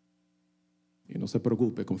 Y no se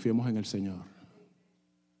preocupe, confiemos en el Señor.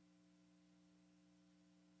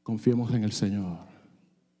 Confiemos en el Señor.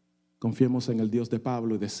 Confiemos en el Dios de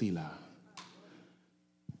Pablo y de Sila.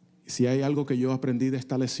 Si hay algo que yo aprendí de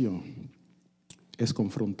esta lección, es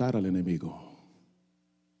confrontar al enemigo.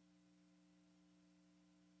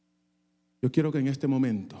 Yo quiero que en este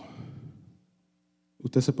momento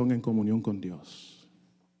usted se ponga en comunión con Dios.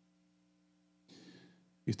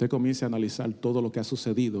 Y usted comience a analizar todo lo que ha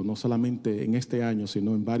sucedido, no solamente en este año,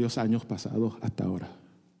 sino en varios años pasados hasta ahora.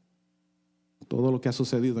 Todo lo que ha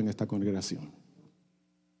sucedido en esta congregación.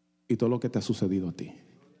 Y todo lo que te ha sucedido a ti.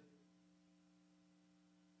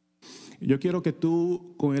 Y yo quiero que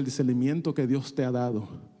tú, con el discernimiento que Dios te ha dado,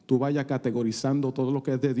 tú vayas categorizando todo lo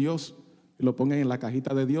que es de Dios y lo pongas en la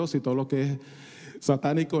cajita de Dios, y todo lo que es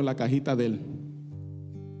satánico en la cajita de Él.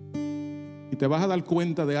 Y te vas a dar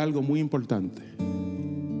cuenta de algo muy importante.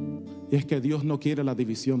 Y es que Dios no quiere la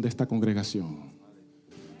división de esta congregación.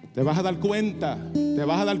 Te vas a dar cuenta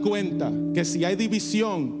que si hay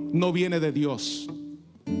división, no viene de Dios.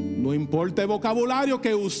 No importa el vocabulario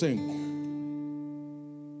que usen.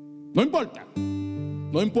 No importa.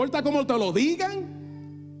 No importa cómo te lo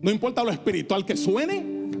digan. No importa lo espiritual que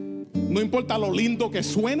suene. No importa lo lindo que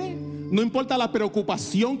suene. No importa la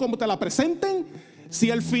preocupación como te la presenten. Si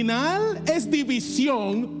el final es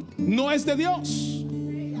división, no es de Dios.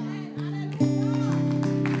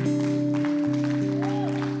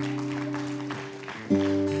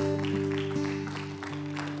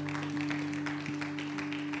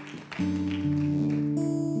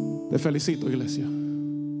 Te felicito, iglesia.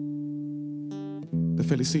 Te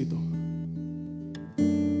felicito.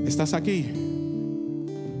 Estás aquí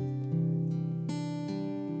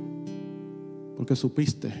porque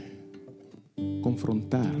supiste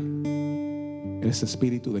confrontar ese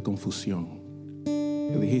espíritu de confusión.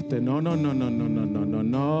 Y dijiste, no,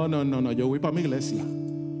 yo voy para mi iglesia.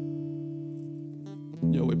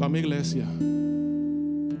 Yo voy para mi iglesia.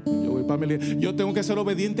 Yo tengo que ser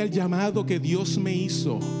obediente al llamado que Dios me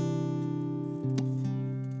hizo.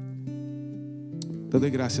 Te doy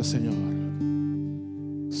gracias, Señor.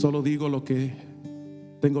 Solo digo lo que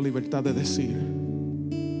tengo libertad de decir,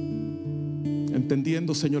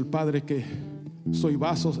 entendiendo, Señor Padre, que soy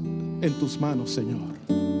vaso en tus manos, Señor.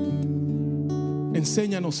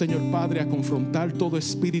 Enséñanos, Señor Padre, a confrontar todo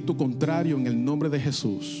espíritu contrario en el nombre de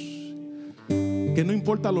Jesús. Que no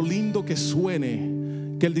importa lo lindo que suene,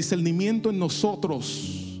 que el discernimiento en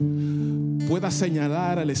nosotros pueda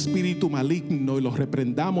señalar al espíritu maligno, y lo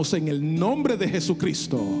reprendamos en el nombre de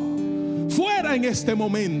Jesucristo. Fuera en este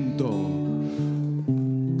momento.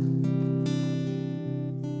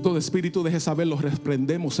 Todo espíritu de Jezabel lo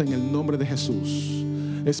reprendemos en el nombre de Jesús.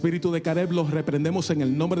 Espíritu de Caleb lo reprendemos en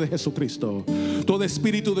el nombre de Jesucristo. Todo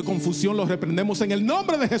espíritu de confusión lo reprendemos en el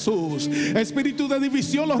nombre de Jesús. Espíritu de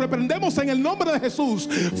división lo reprendemos en el nombre de Jesús.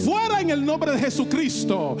 Fuera en el nombre de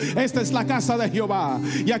Jesucristo. Esta es la casa de Jehová,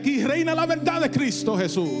 y aquí reina la verdad de Cristo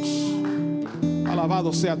Jesús.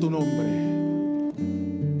 Alabado sea tu nombre.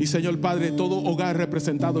 Y Señor Padre, todo hogar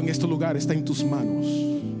representado en este lugar está en tus manos.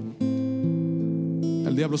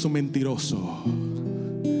 El diablo es un mentiroso.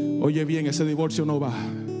 Oye bien, ese divorcio no va.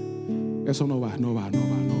 Eso no va.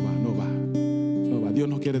 Dios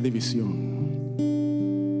no quiere división.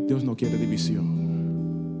 Dios no quiere división.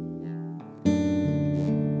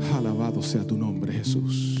 Alabado sea tu nombre,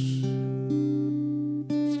 Jesús.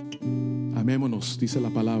 Amémonos, dice la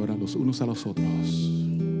palabra, los unos a los otros.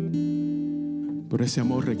 Pero ese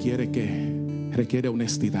amor requiere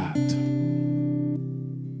honestidad.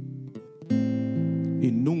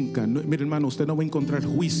 Y nunca, mire hermano, usted no va a encontrar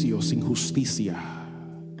juicio sin justicia.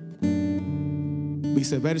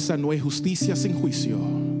 Viceversa, no hay justicia sin juicio.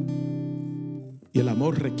 Y el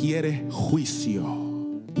amor requiere juicio.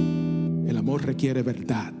 El amor requiere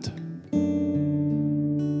verdad.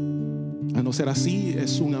 A no ser así,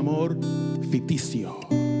 es un amor ficticio,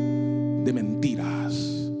 de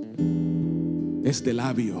mentiras, es de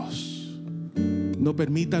labios. No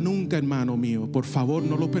permita nunca, hermano mío, por favor,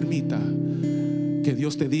 no lo permita, que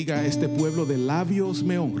Dios te diga: este pueblo de labios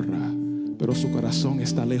me honra, pero su corazón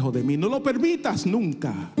está lejos de mí. No lo permitas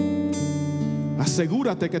nunca.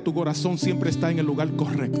 Asegúrate que tu corazón siempre está en el lugar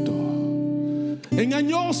correcto.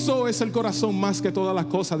 Engañoso es el corazón más que todas las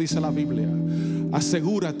cosas, dice la Biblia.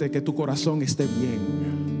 Asegúrate que tu corazón esté bien.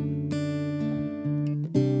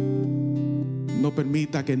 No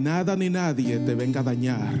permita que nada ni nadie te venga a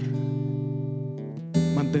dañar.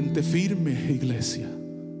 Mantente firme, iglesia.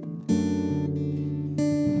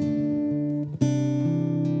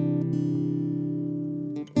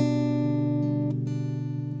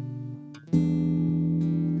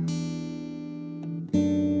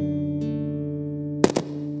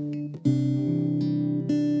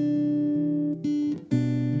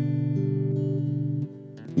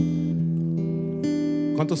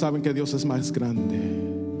 ¿Cuántos saben que Dios es más grande?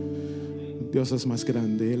 Dios es más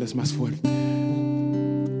grande, Él es más fuerte.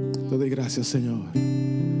 Te doy gracias, Señor.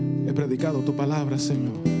 He predicado tu palabra,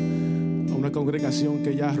 Señor, a una congregación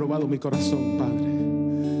que ya ha robado mi corazón, Padre.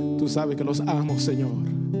 Tú sabes que los amo, Señor,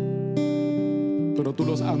 pero tú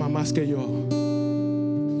los amas más que yo.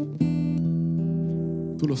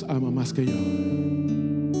 Tú los amas más que yo.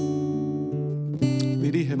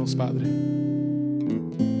 Dirígenos, Padre.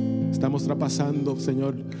 Estamos traspasando,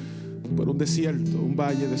 Señor, por un desierto, un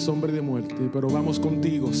valle de sombra y de muerte, pero vamos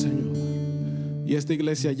contigo, Señor. Y esta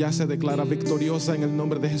iglesia ya se declara victoriosa en el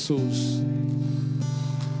nombre de Jesús.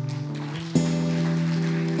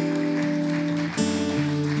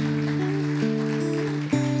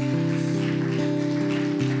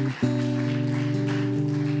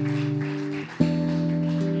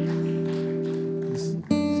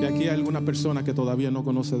 Si aquí hay alguna persona que todavía no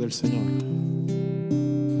conoce del Señor,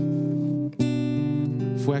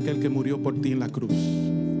 fue aquel que murió por ti en la cruz.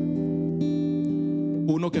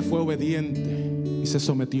 Uno que fue obediente y se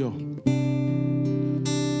sometió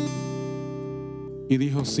y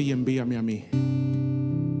dijo: sí, envíame a mí.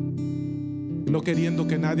 No queriendo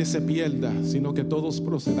que nadie se pierda, sino que todos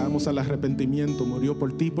procedamos al arrepentimiento. Murió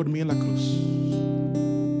por ti y por mí en la cruz.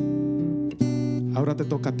 Ahora te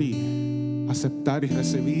toca a ti aceptar y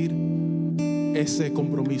recibir ese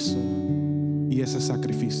compromiso y ese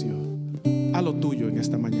sacrificio. A lo tuyo en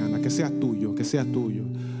esta mañana, que sea tuyo, que sea tuyo.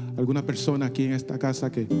 Alguna persona aquí en esta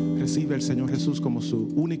casa que recibe al Señor Jesús como su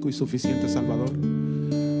único y suficiente Salvador.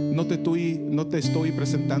 No te estoy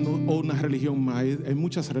presentando una religión más. Hay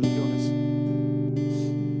muchas religiones.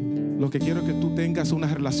 Lo que quiero es que tú tengas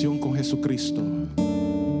una relación con Jesucristo,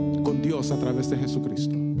 con Dios a través de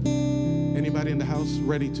Jesucristo. Anybody in the house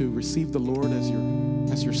ready to receive the Lord as your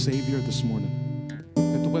as your Savior this morning?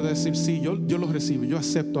 Que tú puedas decir, sí, yo lo recibo, yo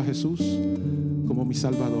acepto a Jesús como mi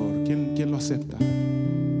Salvador. ¿Quién lo acepta?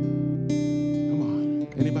 Come on,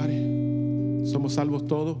 anybody? ¿Somos salvos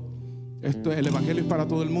todos? El evangelio es para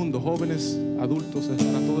todo el mundo, jóvenes, adultos, es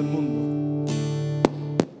para todo el mundo.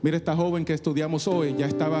 Mira, esta joven que estudiamos hoy ya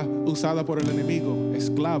estaba usada por el enemigo,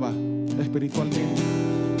 esclava espiritualmente.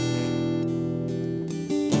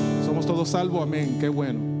 ¿Somos todos salvos? Amén. Qué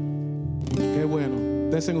bueno. Qué bueno.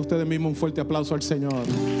 Desen ustedes mismos un fuerte aplauso al Señor.